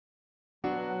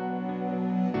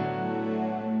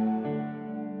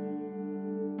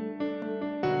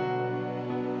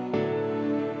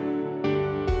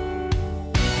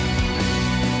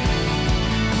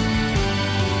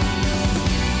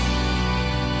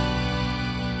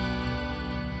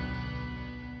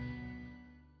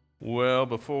Well,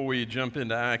 before we jump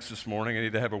into Acts this morning, I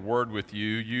need to have a word with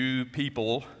you. You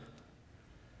people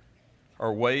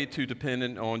are way too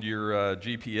dependent on your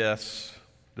GPS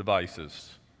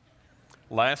devices.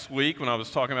 Last week, when I was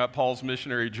talking about Paul's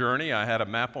missionary journey, I had a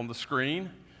map on the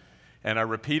screen, and I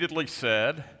repeatedly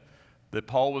said that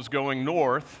Paul was going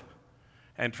north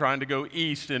and trying to go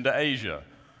east into Asia.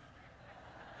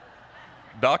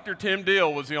 Dr. Tim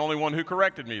Deal was the only one who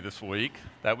corrected me this week.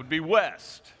 That would be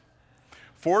west.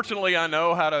 Fortunately, I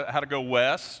know how to go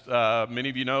west. Many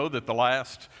of you know that the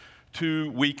last 2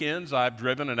 weekends I've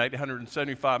driven an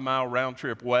 875-mile round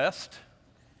trip west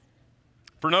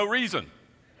for no reason.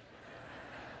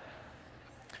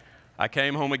 I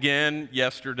came home again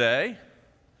yesterday,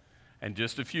 and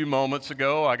just a few moments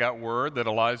ago I got word that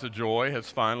Eliza Joy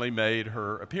has finally made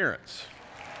her appearance.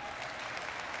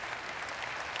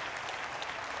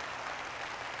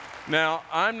 Now,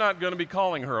 I'm not going to be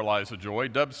calling her Eliza Joy.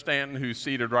 Dub Stanton, who's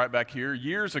seated right back here,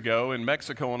 years ago in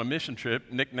Mexico on a mission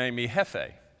trip, nicknamed me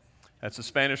Jefe. That's a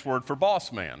Spanish word for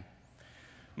boss man.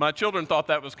 My children thought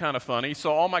that was kind of funny,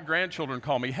 so all my grandchildren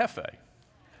call me Jefe.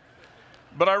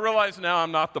 But I realize now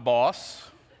I'm not the boss.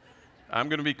 I'm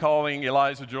going to be calling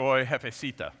Eliza Joy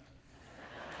Jefecita.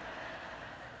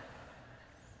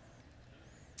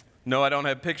 No, I don't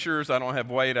have pictures, I don't have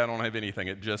weight, I don't have anything.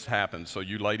 It just happens, so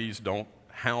you ladies don't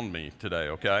hound me today,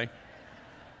 okay?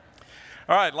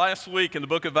 All right, last week in the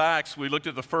book of Acts, we looked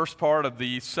at the first part of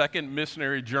the second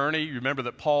missionary journey. You remember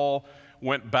that Paul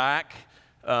went back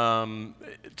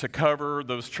to cover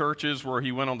those churches where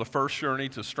he went on the first journey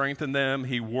to strengthen them.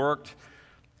 He worked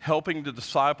helping to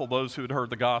disciple those who had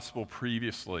heard the gospel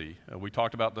previously. We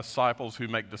talked about disciples who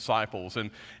make disciples.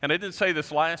 And I didn't say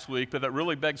this last week, but that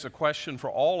really begs a question for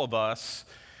all of us.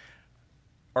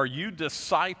 Are you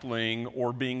discipling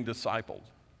or being discipled?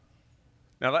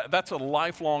 Now, that's a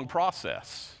lifelong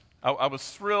process. I was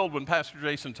thrilled when Pastor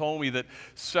Jason told me that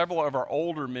several of our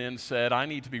older men said, I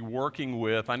need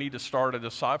to start a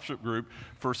discipleship group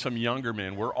for some younger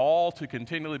men. We're all to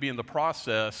continually be in the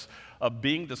process of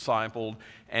being discipled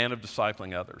and of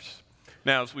discipling others.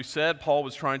 Now, as we said, Paul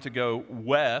was trying to go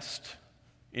west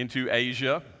into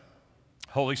Asia.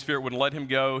 Holy Spirit wouldn't let him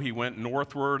go. He went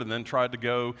northward and then tried to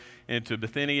go into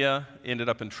Bithynia, ended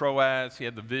up in Troas. He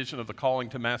had the vision of the calling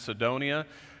to Macedonia.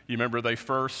 You remember they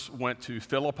first went to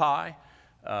Philippi.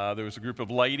 There was a group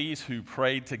of ladies who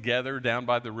prayed together down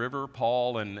by the river.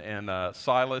 Paul and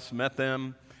Silas met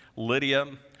them. Lydia,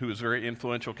 who was very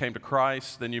influential, came to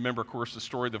Christ. Then you remember, of course, the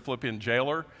story of the Philippian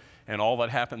jailer and all that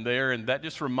happened there. And that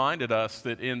just reminded us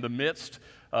that in the midst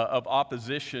of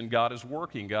opposition, God is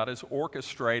working. God is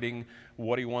orchestrating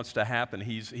what he wants to happen.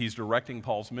 He's directing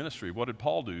Paul's ministry. What did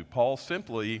Paul do? Paul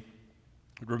simply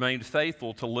remained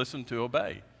faithful to listen, to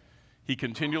obey. He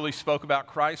continually spoke about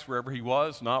Christ wherever he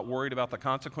was, not worried about the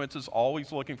consequences,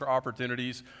 always looking for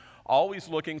opportunities, always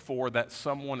looking for that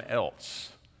someone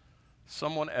else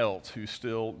who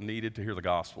still needed to hear the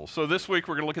gospel. So this week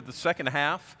we're going to look at the second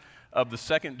half of the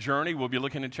second journey. We'll be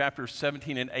looking at chapters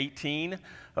 17 and 18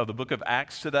 of the book of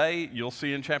Acts today. You'll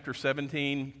see in chapter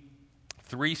 17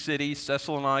 3 cities,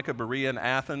 Thessalonica, Berea, and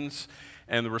Athens,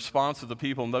 and the response of the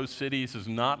people in those cities is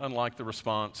not unlike the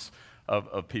response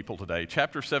of people today.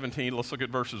 Chapter 17, let's look at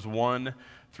verses 1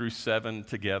 through 7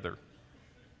 together.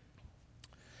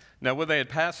 Now, when they had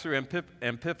passed through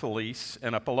Amphipolis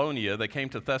and Apollonia, they came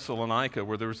to Thessalonica,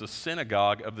 where there was a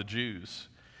synagogue of the Jews.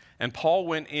 And Paul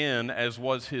went in, as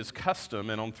was his custom,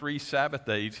 and on 3 Sabbath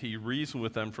days he reasoned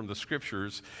with them from the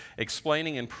Scriptures,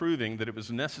 explaining and proving that it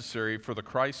was necessary for the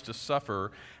Christ to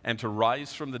suffer and to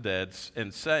rise from the dead,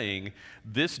 and saying,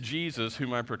 "This Jesus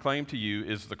whom I proclaim to you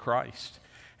is the Christ."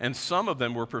 And some of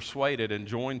them were persuaded and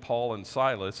joined Paul and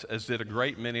Silas, as did a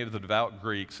great many of the devout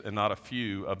Greeks and not a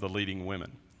few of the leading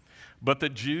women. But the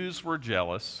Jews were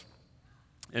jealous,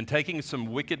 and taking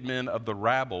some wicked men of the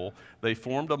rabble, they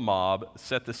formed a mob,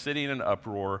 set the city in an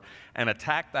uproar, and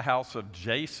attacked the house of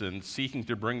Jason, seeking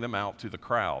to bring them out to the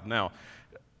crowd. Now,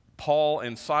 Paul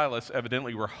and Silas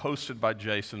evidently were hosted by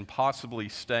Jason, possibly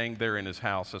staying there in his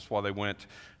house. That's why they went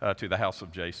to the house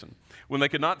of Jason. When they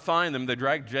could not find them, they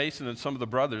dragged Jason and some of the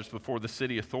brothers before the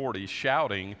city authorities,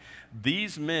 shouting,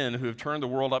 "These men who have turned the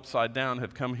world upside down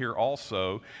have come here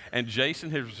also, and Jason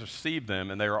has received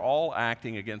them, and they are all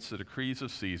acting against the decrees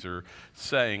of Caesar,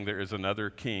 saying there is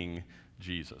another king,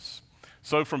 Jesus."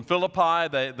 So from Philippi,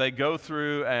 they go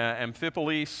through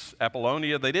Amphipolis,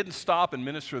 Apollonia. They didn't stop and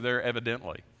minister there,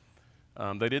 evidently.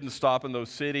 They didn't stop in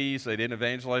those cities. They didn't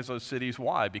evangelize those cities.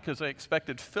 Why? Because they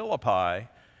expected Philippi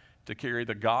to carry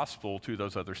the gospel to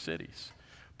those other cities.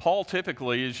 Paul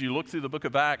typically, as you look through the book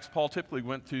of Acts, Paul typically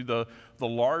went to the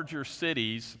larger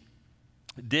cities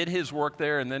did his work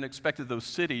there, and then expected those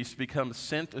cities to become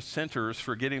centers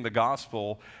for getting the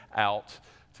gospel out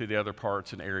to the other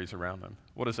parts and areas around them.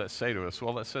 What does that say to us?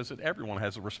 Well, that says that everyone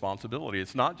has a responsibility.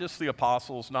 It's not just the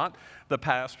apostles, not the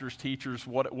pastors, teachers,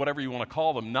 whatever you want to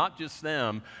call them, not just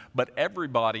them, but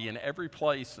everybody in every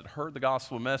place that heard the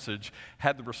gospel message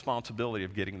had the responsibility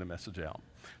of getting the message out.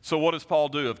 So what does Paul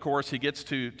do? Of course, he gets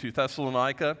to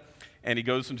Thessalonica, and he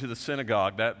goes into the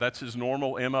synagogue. That's his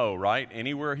normal MO, right?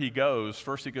 Anywhere he goes,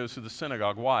 first he goes to the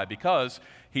synagogue. Why? Because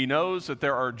he knows that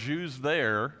there are Jews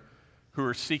there who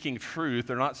are seeking truth.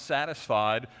 They're not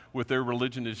satisfied with their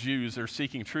religion as Jews. They're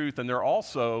seeking truth, and they're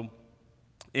also,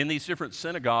 in these different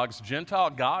synagogues, Gentile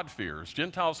God-fearers,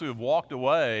 Gentiles who have walked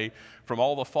away from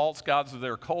all the false gods of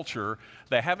their culture.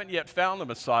 They haven't yet found the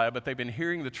Messiah, but they've been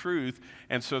hearing the truth,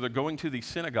 and so they're going to these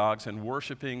synagogues and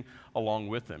worshiping along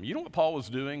with them. You know what Paul was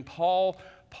doing? Paul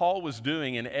was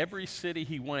doing in every city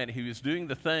he went, he was doing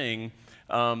the thing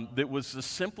that was the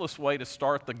simplest way to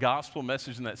start the gospel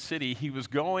message in that city. He was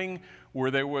going where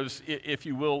there was, if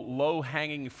you will,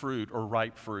 low-hanging fruit or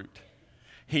ripe fruit.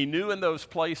 He knew in those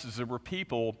places there were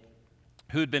people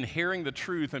who had been hearing the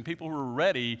truth and people who were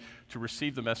ready to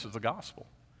receive the message of the gospel.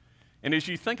 And as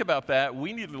you think about that,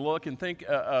 we need to look and think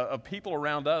of people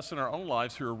around us in our own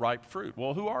lives who are ripe fruit.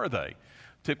 Well, who are they?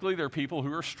 Typically, they're people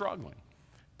who are struggling,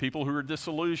 people who are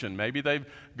disillusioned. Maybe they've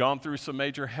gone through some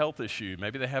major health issue.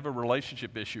 Maybe they have a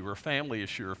relationship issue or a family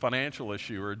issue or a financial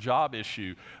issue or a job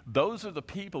issue. Those are the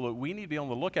people that we need to be on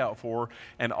the lookout for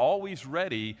and always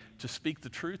ready to speak the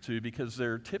truth to, because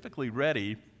they're typically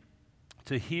ready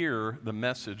to hear the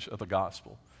message of the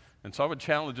gospel. And so I would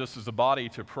challenge us as a body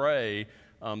to pray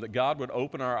that God would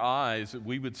open our eyes, that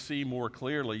we would see more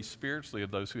clearly spiritually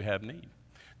of those who have need.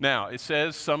 Now, it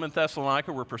says some in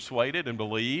Thessalonica were persuaded and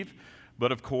believed.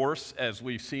 But of course, as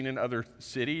we've seen in other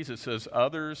cities, it says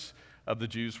others of the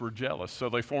Jews were jealous. So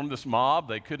they formed this mob.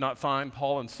 They could not find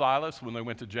Paul and Silas when they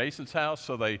went to Jason's house,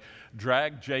 so they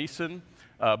dragged Jason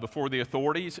before the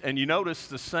authorities. And you notice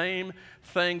the same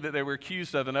thing that they were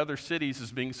accused of in other cities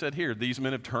is being said here. These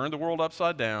men have turned the world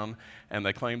upside down, and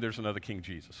they claim there's another King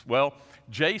Jesus. Well,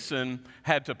 Jason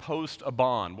had to post a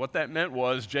bond. What that meant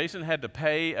was Jason had to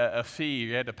pay a fee.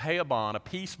 He had to pay a bond, a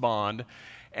peace bond.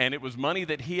 And it was money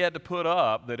that he had to put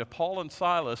up, that if Paul and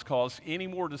Silas caused any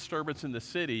more disturbance in the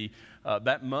city,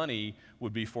 that money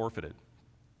would be forfeited.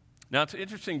 Now, it's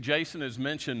interesting, Jason is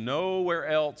mentioned nowhere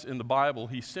else in the Bible.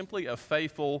 He's simply a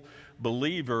faithful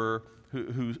believer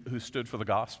who stood for the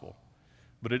gospel.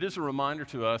 But it is a reminder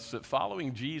to us that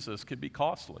following Jesus can be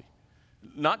costly.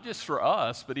 Not just for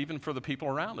us, but even for the people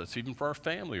around us, even for our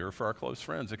family or for our close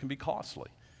friends. It can be costly,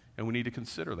 and we need to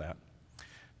consider that.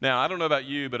 Now, I don't know about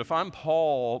you, but if I'm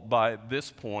Paul by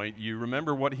this point, you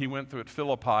remember what he went through at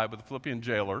Philippi with the Philippian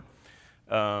jailer,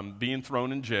 being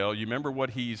thrown in jail. You remember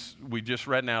what we just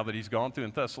read now that he's gone through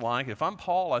in Thessalonica. If I'm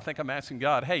Paul, I think I'm asking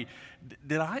God, hey,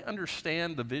 did I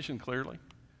understand the vision clearly?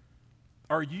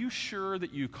 Are you sure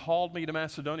that you called me to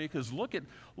Macedonia? Because look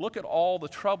at all the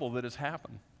trouble that has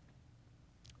happened.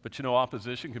 But you know,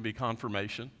 opposition can be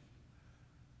confirmation.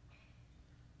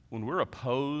 When we're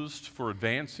opposed for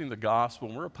advancing the gospel,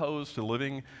 when we're opposed to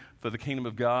living for the kingdom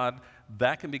of God,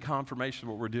 that can be confirmation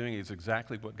of what we're doing is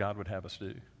exactly what God would have us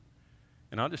do.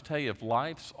 And I'll just tell you, if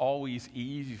life's always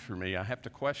easy for me, I have to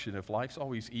question, if life's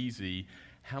always easy,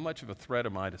 how much of a threat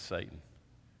am I to Satan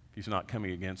if he's not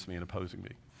coming against me and opposing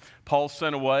me? Paul's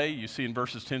sent away. You see in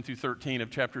verses 10 through 13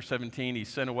 of chapter 17, he's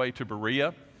sent away to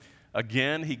Berea.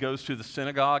 Again, he goes to the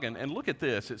synagogue. And look at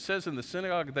this. It says in the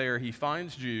synagogue there, he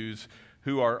finds Jews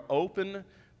who are open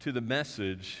to the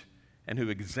message and who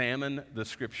examine the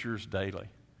scriptures daily.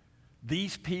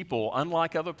 These people,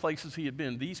 unlike other places he had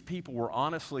been, these people were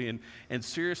honestly and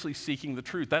seriously seeking the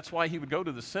truth. That's why he would go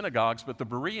to the synagogues, but the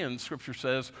Bereans, scripture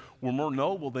says, were more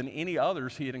noble than any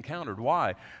others he had encountered.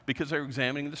 Why? Because they were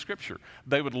examining the scripture.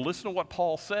 They would listen to what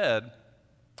Paul said,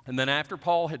 and then after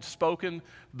Paul had spoken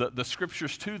the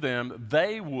scriptures to them,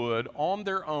 they would, on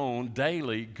their own,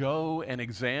 daily go and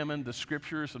examine the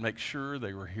scriptures and make sure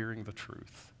they were hearing the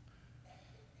truth.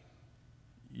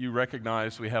 You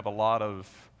recognize we have a lot of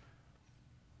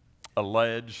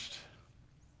alleged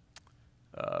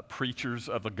preachers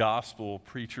of the gospel,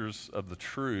 preachers of the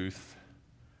truth,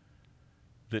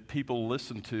 that people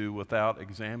listen to without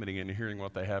examining and hearing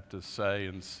what they have to say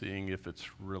and seeing if it's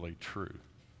really true.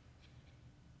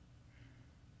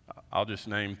 I'll just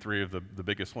name three of the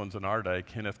biggest ones in our day: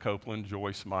 Kenneth Copeland,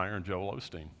 Joyce Meyer, and Joel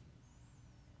Osteen.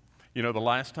 You know, the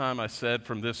last time I said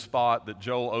from this spot that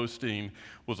Joel Osteen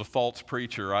was a false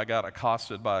preacher, I got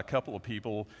accosted by a couple of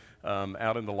people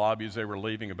out in the lobby as they were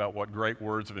leaving about what great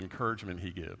words of encouragement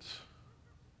he gives.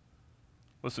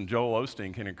 Listen, Joel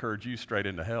Osteen can encourage you straight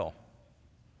into hell.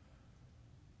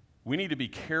 We need to be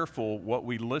careful what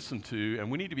we listen to, and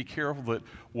we need to be careful that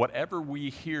whatever we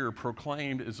hear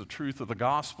proclaimed is the truth of the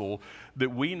gospel,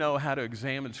 that we know how to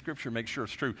examine Scripture, make sure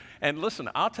it's true. And listen,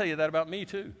 I'll tell you that about me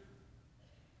too.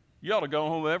 You ought to go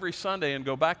home every Sunday and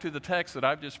go back to the text that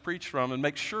I've just preached from and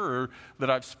make sure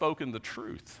that I've spoken the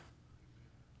truth.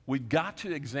 We've got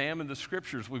to examine the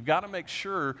Scriptures. We've got to make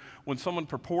sure when someone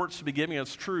purports to be giving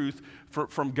us truth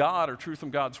from God or truth from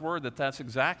God's Word, that that's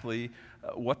exactly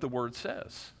what the Word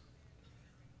says.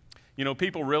 You know,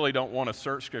 people really don't want to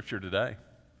search Scripture today,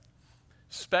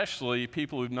 especially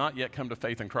people who've not yet come to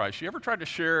faith in Christ. You ever tried to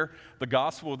share the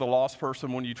gospel with a lost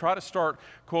person? When you try to start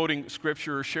quoting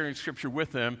Scripture or sharing Scripture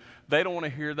with them, they don't want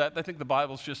to hear that. They think the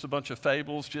Bible's just a bunch of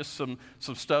fables, just some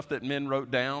stuff that men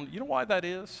wrote down. You know why that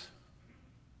is?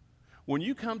 When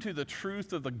you come to the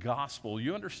truth of the gospel,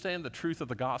 you understand the truth of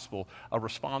the gospel, a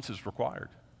response is required.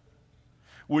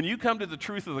 When you come to the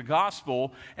truth of the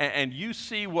gospel and you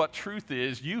see what truth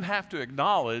is, you have to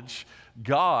acknowledge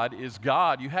God is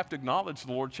God. You have to acknowledge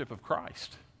the lordship of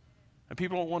Christ. And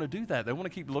people don't want to do that. They want to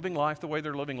keep living life the way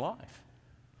they're living life.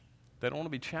 They don't want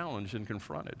to be challenged and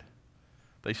confronted.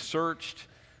 They searched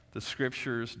the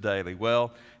Scriptures daily.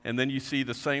 Well, and then you see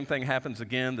the same thing happens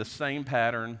again, the same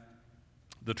pattern.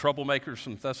 The troublemakers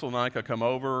from Thessalonica come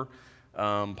over.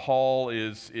 Paul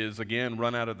is again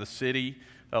run out of the city.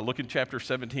 Look in chapter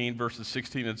 17, verses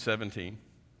 16 and 17.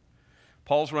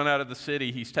 Paul's run out of the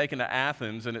city. He's taken to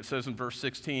Athens, and it says in verse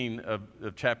 16 of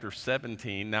chapter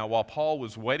 17, "Now while Paul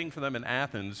was waiting for them in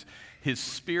Athens, his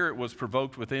spirit was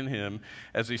provoked within him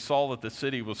as he saw that the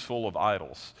city was full of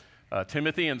idols."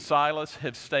 Timothy and Silas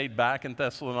have stayed back in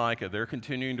Thessalonica. They're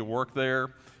continuing to work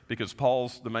there because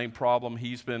Paul's the main problem.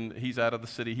 He's out of the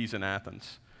city. He's in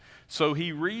Athens. So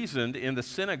he reasoned in the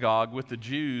synagogue with the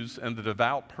Jews and the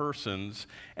devout persons,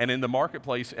 and in the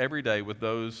marketplace every day with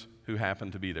those who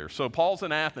happened to be there. So Paul's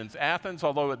in Athens. Athens,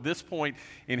 although at this point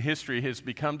in history has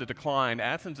become to decline,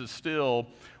 Athens is still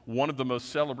one of the most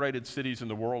celebrated cities in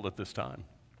the world at this time.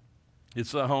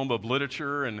 It's the home of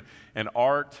literature and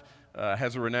art,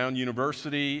 has a renowned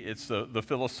university. It's the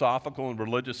philosophical and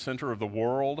religious center of the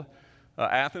world.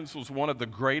 Athens was one of the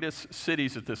greatest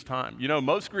cities at this time. You know,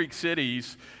 most Greek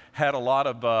cities had a lot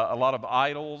of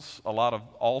idols, a lot of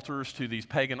altars to these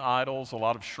pagan idols, a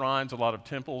lot of shrines, a lot of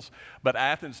temples, but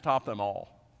Athens topped them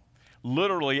all.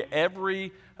 Literally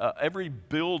every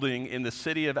building in the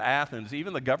city of Athens,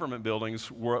 even the government buildings,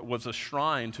 was a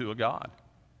shrine to a god.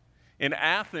 In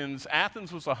Athens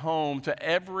was a home to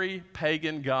every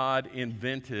pagan god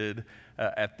invented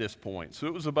at this point. So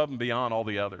it was above and beyond all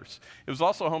the others. It was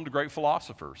also home to great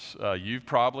philosophers. You've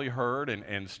probably heard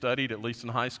and studied, at least in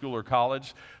high school or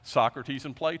college, Socrates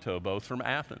and Plato, both from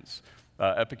Athens.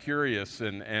 Epicurus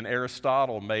and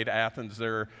Aristotle made Athens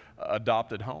their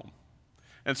adopted home.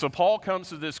 And so Paul comes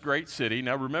to this great city.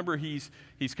 Now remember, he's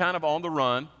kind of on the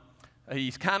run.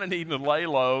 He's kind of needing to lay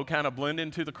low, kind of blend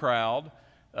into the crowd,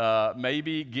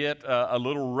 maybe get a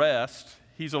little rest.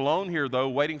 He's alone here, though,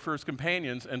 waiting for his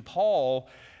companions, and Paul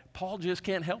just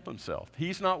can't help himself.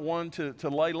 He's not one to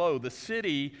lay low. The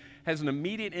city has an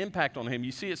immediate impact on him.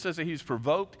 You see, it says that he's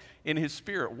provoked in his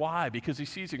spirit. Why? Because he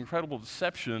sees incredible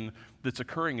deception that's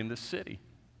occurring in this city.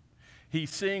 He's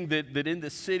seeing that in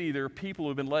this city there are people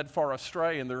who have been led far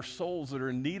astray, and there are souls that are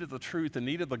in need of the truth, in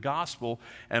need of the gospel,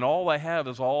 and all they have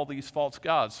is all these false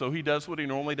gods. So he does what he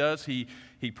normally does. He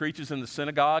preaches in the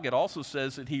synagogue. It also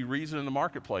says that he reasoned in the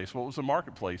marketplace. What was the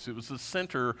marketplace? It was the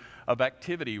center of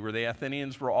activity where the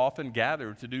Athenians were often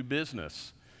gathered to do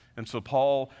business. And so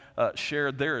Paul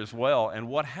shared there as well. And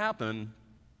what happened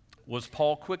was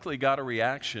Paul quickly got a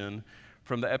reaction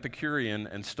from the Epicurean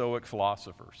and Stoic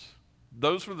philosophers.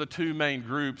 Those were the two main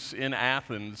groups in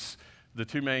Athens, the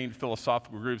two main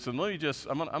philosophical groups. And let me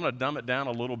I'm going to dumb it down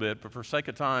a little bit, but for sake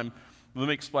of time, let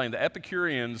me explain. The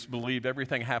Epicureans believed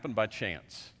everything happened by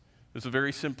chance. It's a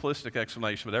very simplistic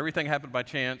explanation, but everything happened by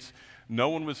chance. No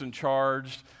one was in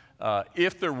charge.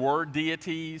 If there were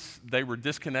deities, they were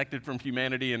disconnected from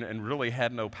humanity and really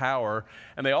had no power.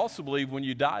 And they also believed when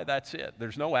you die, that's it.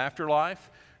 There's no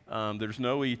afterlife. There's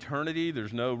no eternity,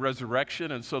 there's no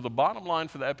resurrection, and so the bottom line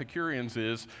for the Epicureans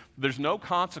is there's no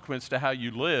consequence to how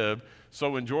you live,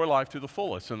 so enjoy life to the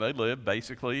fullest, and they live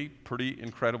basically pretty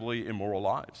incredibly immoral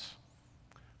lives.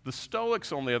 The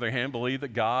Stoics, on the other hand, believe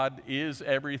that God is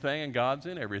everything and God's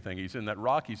in everything. He's in that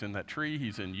rock, He's in that tree,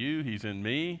 He's in you, He's in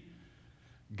me.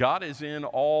 God is in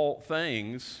all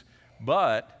things,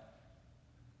 but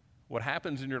what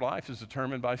happens in your life is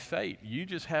determined by fate. You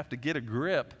just have to get a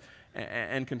grip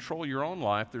and control your own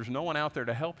life. There's no one out there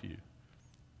to help you.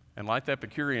 And like the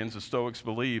Epicureans, the Stoics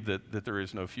believe that there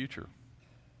is no future.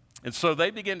 And so they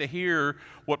begin to hear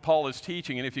what Paul is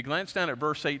teaching. And if you glance down at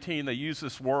verse 18, they use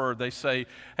this word. They say,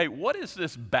 hey, what is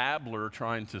this babbler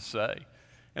trying to say?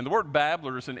 And the word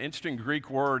babbler is an interesting Greek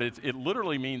word. It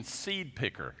literally means seed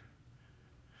picker.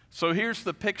 So here's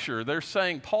the picture. They're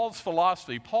saying Paul's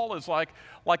philosophy, Paul is like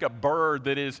a bird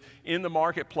that is in the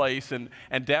marketplace and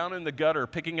down in the gutter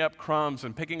picking up crumbs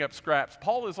and picking up scraps.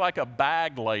 Paul is like a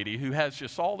bag lady who has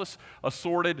just all this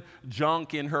assorted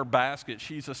junk in her basket.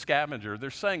 She's a scavenger.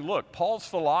 They're saying, look, Paul's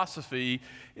philosophy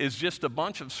is just a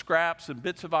bunch of scraps and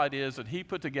bits of ideas that he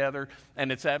put together,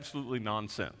 and it's absolutely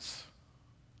nonsense.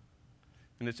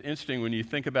 And it's interesting when you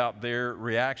think about their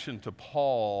reaction to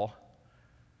Paul,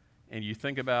 and you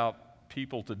think about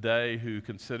people today who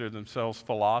consider themselves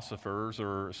philosophers,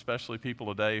 or especially people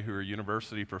today who are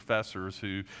university professors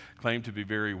who claim to be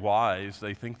very wise,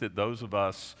 they think that those of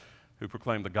us who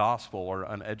proclaim the gospel are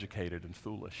uneducated and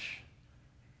foolish.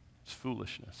 It's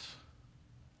foolishness.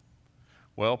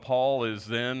 Well, Paul is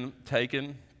then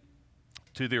taken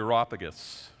to the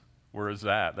Areopagus. Where is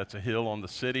that? That's a hill on the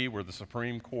city where the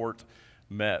Supreme Court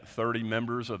met. 30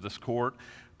 members of this court.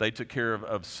 They took care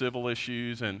of civil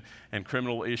issues and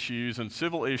criminal issues. And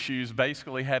civil issues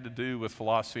basically had to do with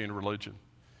philosophy and religion.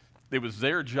 It was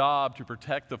their job to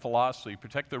protect the philosophy,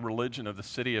 protect the religion of the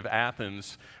city of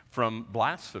Athens from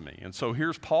blasphemy. And so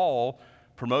here's Paul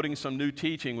promoting some new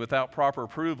teaching without proper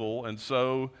approval, and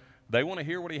so they want to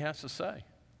hear what he has to say.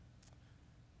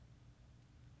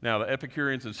 Now, the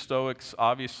Epicureans and Stoics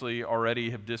obviously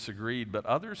already have disagreed, but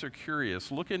others are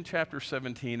curious. Look in chapter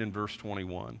 17 and verse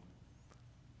 21.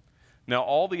 Now,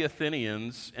 all the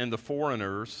Athenians and the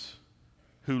foreigners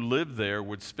who lived there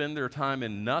would spend their time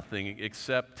in nothing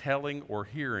except telling or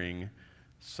hearing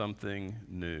something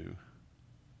new. Isn't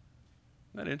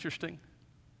that interesting?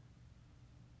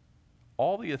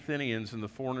 All the Athenians and the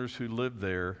foreigners who lived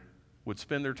there would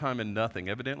spend their time in nothing.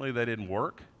 Evidently, they didn't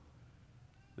work.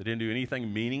 They didn't do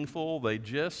anything meaningful. They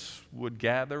just would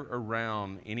gather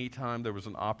around anytime there was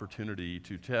an opportunity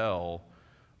to tell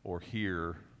or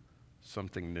hear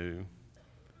something new.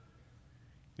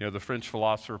 You know, the French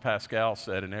philosopher Pascal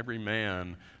said, in every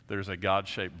man there's a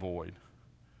God-shaped void.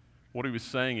 What he was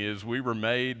saying is we were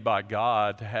made by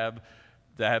God to have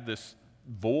this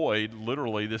void,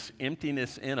 literally this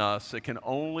emptiness in us that can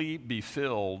only be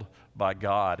filled by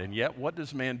God. And yet, what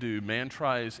does man do? Man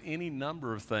tries any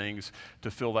number of things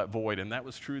to fill that void, and that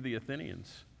was true of the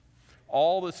Athenians.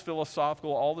 All this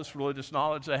philosophical, all this religious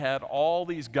knowledge they had, all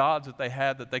these gods that they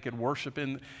had that they could worship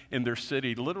in their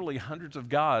city, literally hundreds of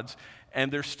gods, and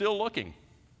they're still looking.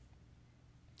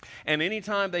 And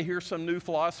anytime they hear some new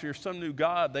philosophy or some new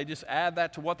God, they just add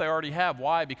that to what they already have.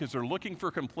 Why? Because they're looking for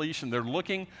completion. They're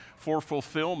looking for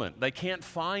fulfillment. They can't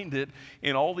find it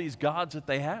in all these gods that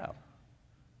they have.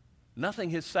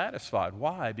 Nothing is satisfied.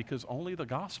 Why? Because only the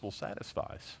gospel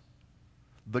satisfies.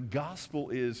 The gospel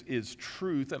is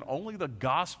truth, and only the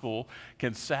gospel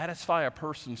can satisfy a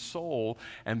person's soul,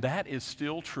 and that is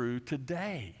still true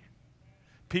today.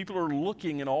 People are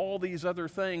looking at all these other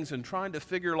things and trying to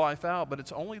figure life out, but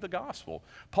it's only the gospel.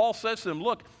 Paul says to them,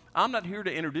 look, I'm not here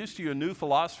to introduce to you a new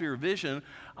philosophy or vision.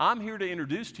 I'm here to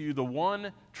introduce to you the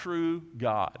one true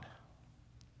God.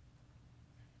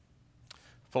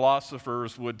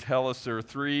 Philosophers would tell us there are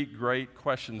three great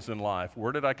questions in life.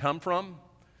 Where did I come from?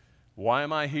 Why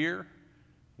am I here?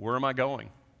 Where am I going?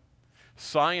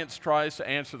 Science tries to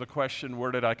answer the question,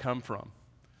 where did I come from?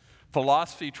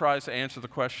 Philosophy tries to answer the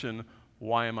question,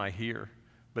 why am I here?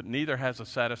 But neither has a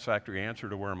satisfactory answer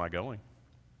to where am I going.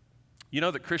 You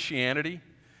know that Christianity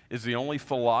is the only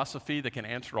philosophy that can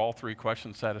answer all three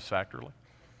questions satisfactorily.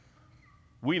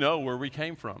 We know where we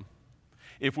came from.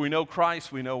 If we know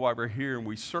Christ, we know why we're here, and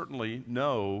we certainly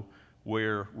know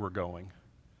where we're going.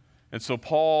 And so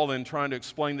Paul, in trying to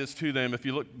explain this to them, if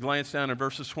you glance down in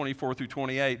verses 24 through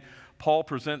 28, Paul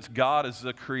presents God as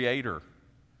the creator.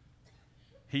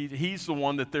 He's the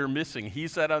one that they're missing.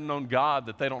 He's that unknown God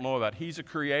that they don't know about. He's a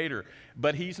creator,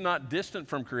 but he's not distant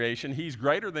from creation. He's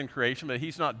greater than creation, but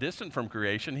he's not distant from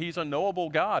creation. He's a knowable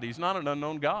God. He's not an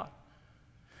unknown God.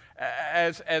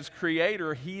 As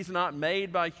creator, he's not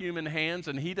made by human hands,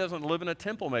 and he doesn't live in a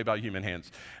temple made by human hands.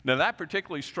 Now, that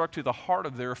particularly struck to the heart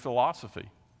of their philosophy.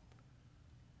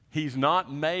 He's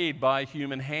not made by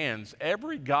human hands.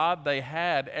 Every god they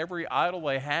had, every idol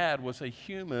they had was a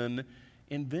human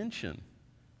invention.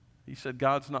 He said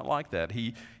God's not like that.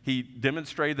 He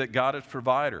demonstrated that God is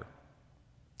provider.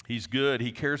 He's good.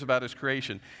 He cares about his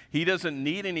creation. He doesn't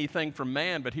need anything from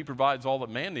man, but he provides all that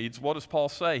man needs. What does Paul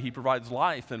say? He provides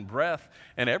life and breath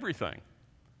and everything.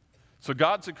 So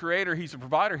God's the creator, he's a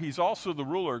provider, he's also the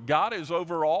ruler. God is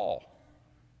over all.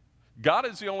 God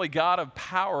is the only God of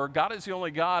power. God is the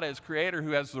only God as creator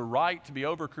who has the right to be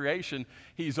over creation.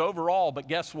 He's over all, but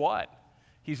guess what?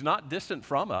 He's not distant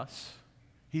from us.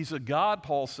 He's a God,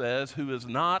 Paul says, who is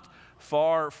not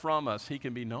far from us. He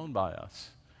can be known by us.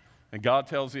 And God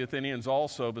tells the Athenians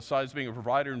also, besides being a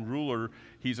provider and ruler,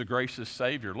 he's a gracious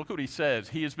Savior. Look what he says.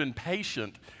 He has been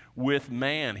patient with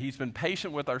man. He's been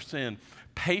patient with our sin,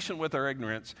 patient with our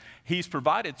ignorance. He's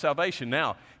provided salvation.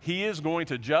 Now, he is going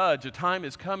to judge. A time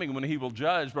is coming when he will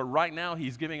judge, but right now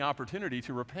he's giving opportunity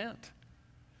to repent.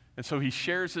 And so he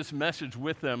shares this message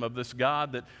with them of this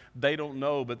God that they don't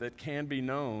know, but that can be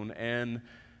known. And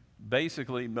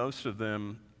basically, most of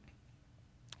them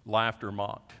laughed or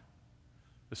mocked,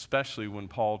 especially when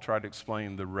Paul tried to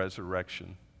explain the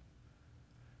resurrection.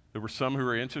 There were some who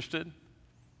were interested.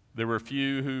 There were a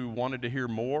few who wanted to hear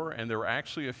more, and there were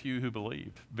actually a few who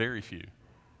believed, very few,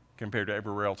 compared to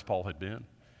everywhere else Paul had been.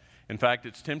 In fact,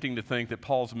 it's tempting to think that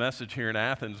Paul's message here in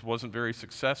Athens wasn't very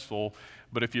successful,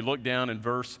 but if you look down in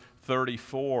verse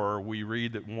 34, we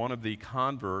read that one of the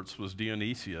converts was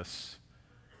Dionysius,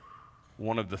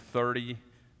 one of the 30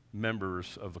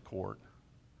 members of the court.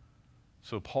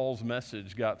 So Paul's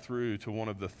message got through to one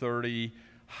of the 30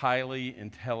 highly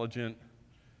intelligent,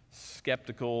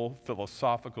 skeptical,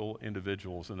 philosophical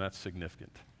individuals, and that's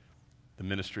significant, the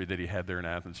ministry that he had there in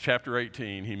Athens. Chapter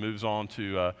 18, he moves on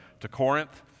to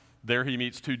Corinth. There he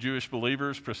meets two Jewish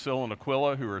believers, Priscilla and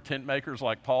Aquila, who are tent makers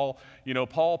like Paul. You know,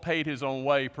 Paul paid his own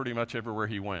way pretty much everywhere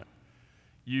he went.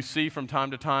 You see from time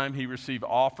to time he received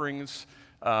offerings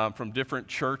from different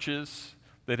churches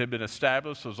that had been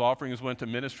established. Those offerings went to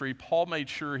ministry. Paul made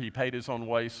sure he paid his own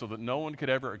way so that no one could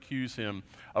ever accuse him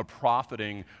of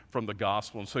profiting from the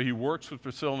gospel. And so he works with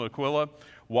Priscilla and Aquila.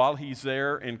 While he's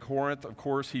there in Corinth, of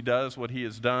course, he does what he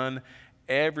has done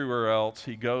everywhere else.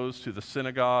 He goes to the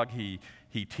synagogue. He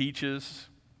teaches.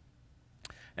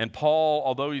 And Paul,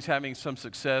 although he's having some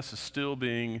success, is still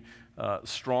being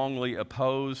strongly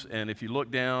opposed. And if you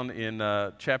look down in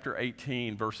chapter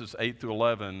 18, verses 8 through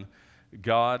 11,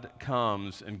 God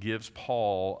comes and gives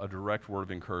Paul a direct word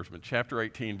of encouragement. Chapter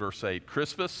 18, verse 8,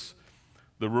 Crispus,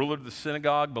 the ruler of the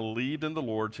synagogue, believed in the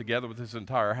Lord together with his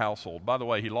entire household. By the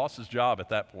way, he lost his job at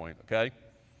that point, okay?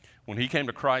 When he came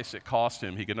to Christ, it cost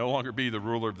him. He could no longer be the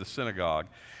ruler of the synagogue.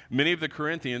 Many of the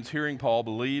Corinthians, hearing Paul,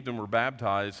 believed and were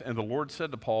baptized, and the Lord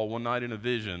said to Paul one night in a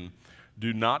vision,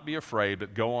 "Do not be afraid,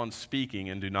 but go on speaking,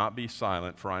 and do not be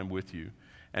silent, for I am with you.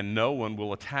 And no one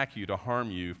will attack you to harm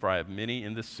you, for I have many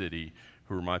in this city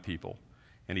who are my people."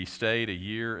 And he stayed 1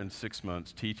 year and 6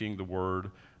 months teaching the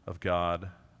word of God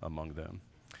among them.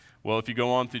 Well, if you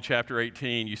go on through chapter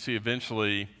 18, you see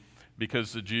eventually,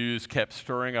 because the Jews kept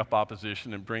stirring up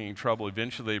opposition and bringing trouble,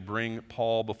 eventually they bring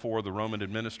Paul before the Roman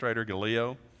administrator,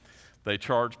 Gallio. They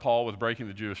charge Paul with breaking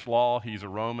the Jewish law. He's a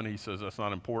Roman. He says, that's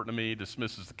not important to me,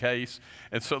 dismisses the case.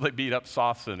 And so they beat up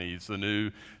Sosthenes, the new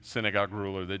synagogue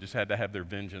ruler. They just had to have their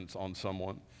vengeance on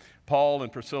someone. Paul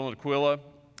and Priscilla and Aquila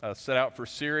set out for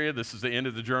Syria. This is the end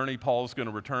of the journey. Paul's going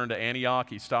to return to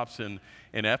Antioch. He stops in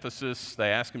Ephesus.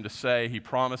 They ask him to stay. He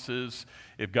promises,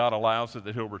 if God allows it,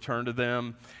 that he'll return to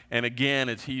them. And again,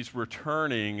 as he's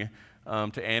returning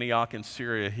to Antioch in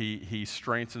Syria, he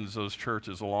strengthens those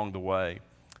churches along the way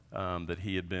that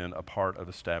he had been a part of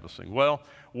establishing. Well,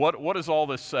 what does all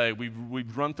this say?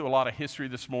 We've run through a lot of history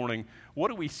this morning. What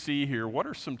do we see here? What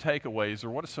are some takeaways, or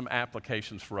what are some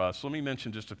applications for us? Let me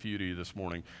mention just a few to you this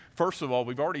morning. First of all,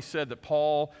 we've already said that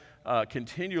Paul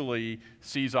continually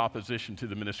sees opposition to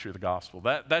the ministry of the gospel.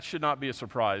 That should not be a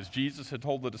surprise. Jesus had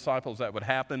told the disciples that would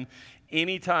happen.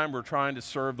 Anytime we're trying to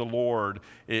serve the Lord,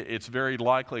 it's very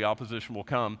likely opposition will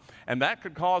come, and that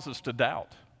could cause us to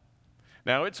doubt.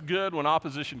 Now, it's good when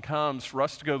opposition comes for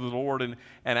us to go to the Lord and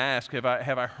ask, have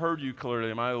I heard you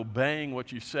clearly? Am I obeying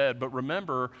what you said? But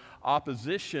remember,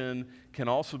 opposition can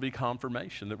also be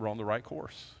confirmation that we're on the right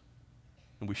course,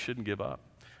 and we shouldn't give up.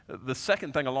 The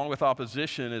second thing along with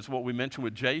opposition is what we mentioned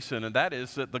with Jason, and that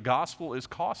is that the gospel is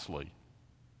costly.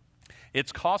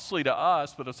 It's costly to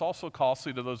us, but it's also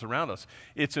costly to those around us.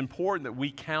 It's important that we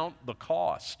count the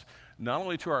cost, not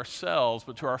only to ourselves,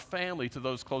 but to our family, to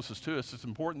those closest to us. It's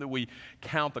important that we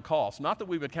count the cost. Not that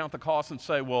we would count the cost and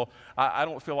say, well, I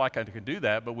don't feel like I can do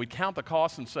that, but we count the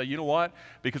cost and say, you know what?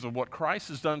 Because of what Christ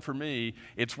has done for me,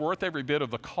 it's worth every bit of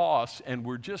the cost, and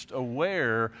we're just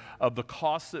aware of the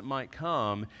costs that might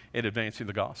come in advancing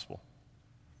the gospel.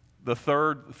 The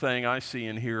third thing I see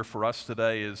in here for us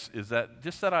today is that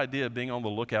just that idea of being on the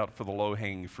lookout for the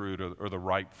low-hanging fruit or the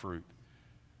ripe fruit.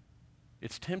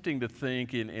 It's tempting to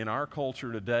think in our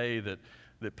culture today that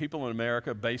that people in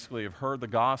America basically have heard the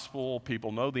gospel,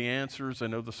 people know the answers, they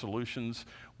know the solutions.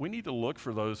 We need to look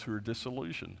for those who are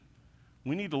disillusioned.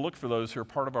 We need to look for those who are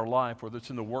part of our life, whether it's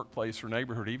in the workplace or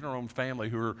neighborhood, even our own family,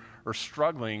 who are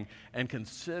struggling, and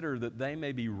consider that they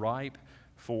may be ripe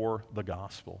for the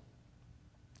gospel.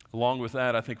 Along with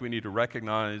that, I think we need to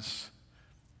recognize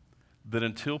that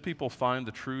until people find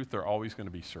the truth, they're always going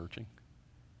to be searching.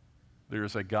 There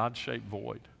is a God-shaped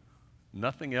void.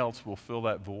 Nothing else will fill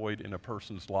that void in a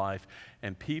person's life,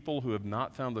 and people who have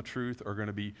not found the truth are going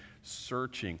to be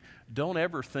searching. Don't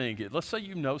ever think, let's say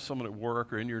you know someone at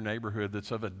work or in your neighborhood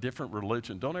that's of a different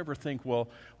religion. Don't ever think, well,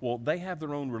 they have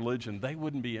their own religion, they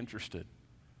wouldn't be interested.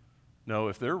 No,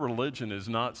 if their religion is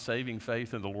not saving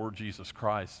faith in the Lord Jesus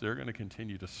Christ, they're going to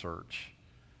continue to search.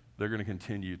 They're going to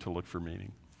continue to look for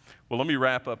meaning. Well, let me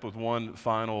wrap up with one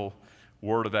final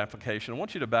word of application. I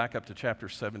want you to back up to chapter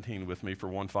 17 with me for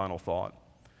one final thought.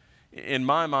 In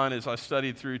my mind, as I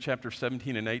studied through chapter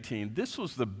 17 and 18, this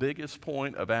was the biggest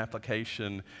point of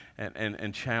application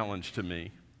and challenge to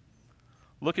me.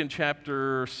 Look in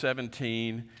chapter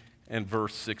 17 and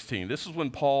verse 16. This is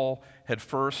when Paul had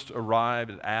first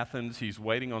arrived at Athens. He's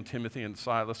waiting on Timothy and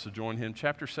Silas to join him.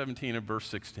 Chapter 17 and verse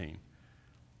 16.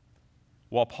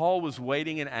 While Paul was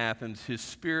waiting in Athens, his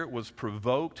spirit was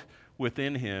provoked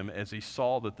within him as he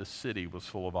saw that the city was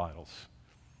full of idols.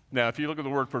 Now, if you look at the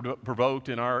word provoked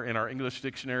in our English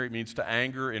dictionary, it means to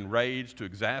anger, enrage, to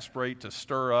exasperate, to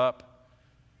stir up.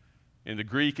 In the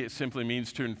Greek, it simply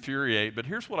means to infuriate. But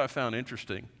here's what I found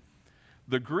interesting.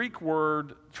 The Greek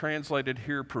word translated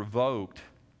here, provoked,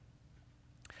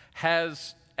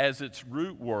 has as its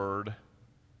root word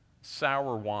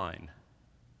sour wine.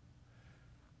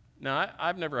 Now,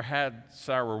 I've never had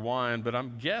sour wine, but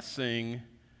I'm guessing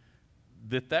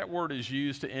that word is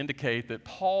used to indicate that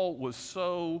Paul was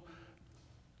so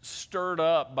stirred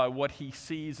up by what he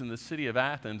sees in the city of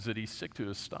Athens that he's sick to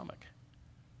his stomach.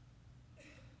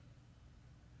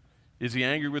 Is he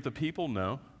angry with the people?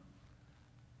 No.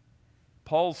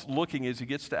 Paul's looking, as he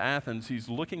gets to Athens, he's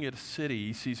looking at a city.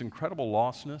 He sees incredible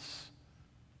lostness,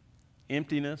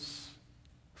 emptiness,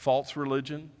 false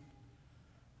religion,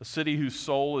 a city whose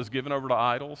soul is given over to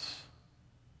idols.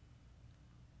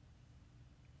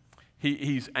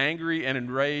 He's angry and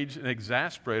enraged and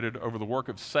exasperated over the work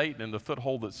of Satan and the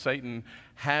foothold that Satan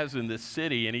has in this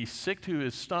city, and he's sick to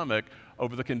his stomach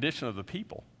over the condition of the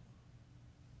people.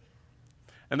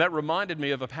 And that reminded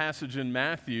me of a passage in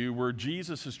Matthew where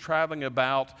Jesus is traveling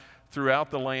about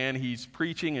throughout the land. He's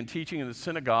preaching and teaching in the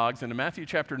synagogues. And in Matthew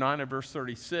chapter 9 and verse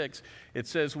 36, it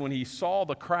says, when he saw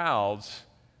the crowds,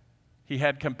 he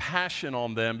had compassion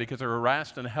on them because they're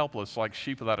harassed and helpless like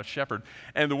sheep without a shepherd.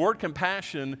 And the word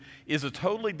compassion is a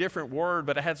totally different word,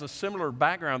 but it has a similar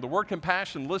background. The word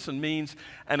compassion, listen, means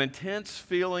an intense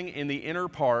feeling in the inner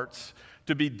parts,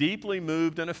 to be deeply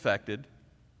moved and affected.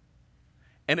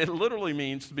 And it literally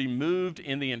means to be moved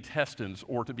in the intestines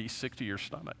or to be sick to your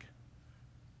stomach.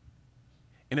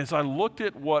 And as I looked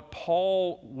at what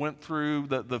Paul went through,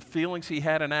 the feelings he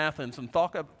had in Athens, and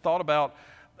thought about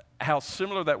how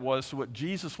similar that was to what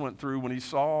Jesus went through when he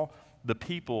saw the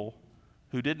people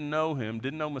who didn't know him,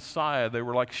 didn't know Messiah. They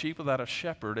were like sheep without a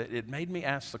shepherd. It made me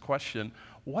ask the question,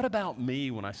 what about me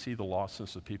when I see the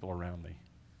lostness of people around me?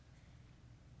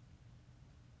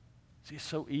 See, it's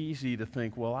so easy to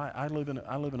think, well, I live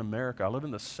in America. I live in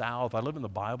the South. I live in the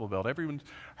Bible Belt. Everyone's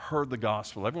heard the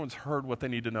gospel. Everyone's heard what they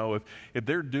need to know. If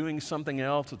they're doing something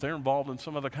else, if they're involved in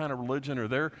some other kind of religion,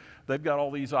 or they've got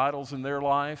all these idols in their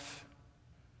life,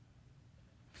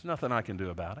 there's nothing I can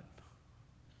do about it.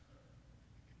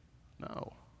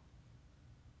 No.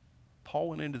 Paul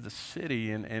went into the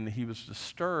city and he was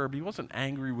disturbed. He wasn't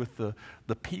angry with the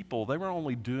people. They were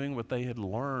only doing what they had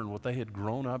learned, what they had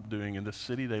grown up doing in the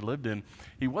city they lived in.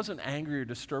 He wasn't angry or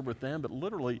disturbed with them, but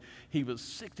literally he was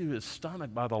sick to his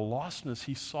stomach by the lostness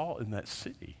he saw in that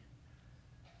city.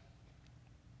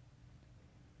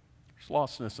 There's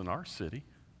lostness in our city.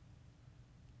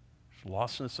 There's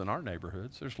lostness in our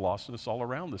neighborhoods. There's lostness all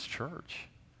around this church.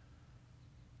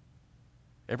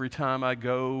 Every time I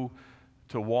go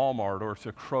to Walmart or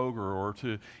to Kroger or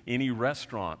to any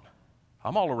restaurant,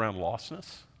 I'm all around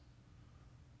lostness.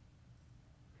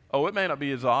 Oh, it may not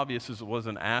be as obvious as it was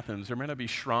in Athens. There may not be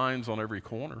shrines on every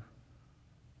corner.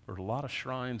 There's a lot of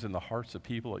shrines in the hearts of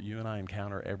people that you and I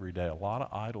encounter every day, a lot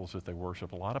of idols that they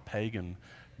worship, a lot of pagan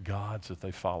gods that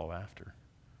they follow after.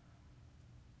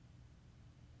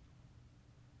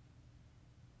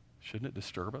 Shouldn't it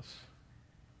disturb us?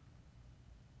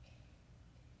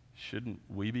 Shouldn't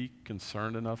we be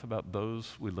concerned enough about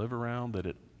those we live around that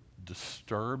it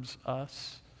disturbs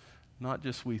us? Not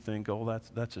just we think, oh,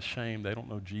 that's a shame. They don't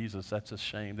know Jesus. That's a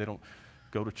shame.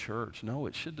 go to church. No,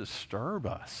 it should disturb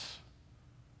us.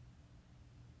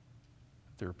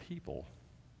 There are people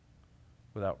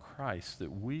without Christ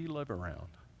that we live around.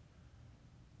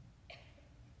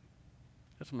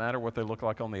 Doesn't matter what they look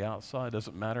like on the outside.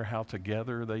 Doesn't matter how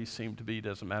together they seem to be.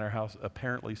 Doesn't matter how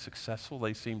apparently successful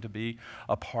they seem to be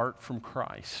apart from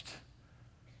Christ.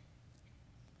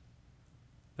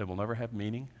 They will never have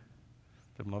meaning.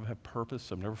 They will never have purpose.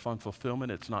 They'll never find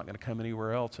fulfillment. It's not going to come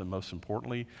anywhere else. And most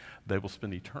importantly, they will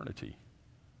spend eternity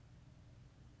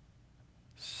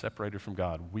separated from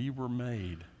God. We were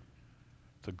made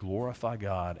to glorify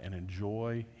God and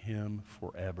enjoy Him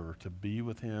forever, to be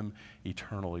with Him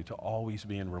eternally, to always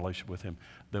be in relationship with Him.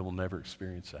 They will never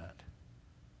experience that.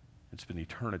 It's been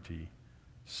eternity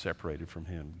separated from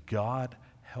Him. God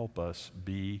help us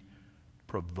be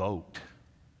provoked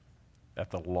at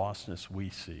the lostness we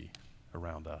see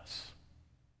around us.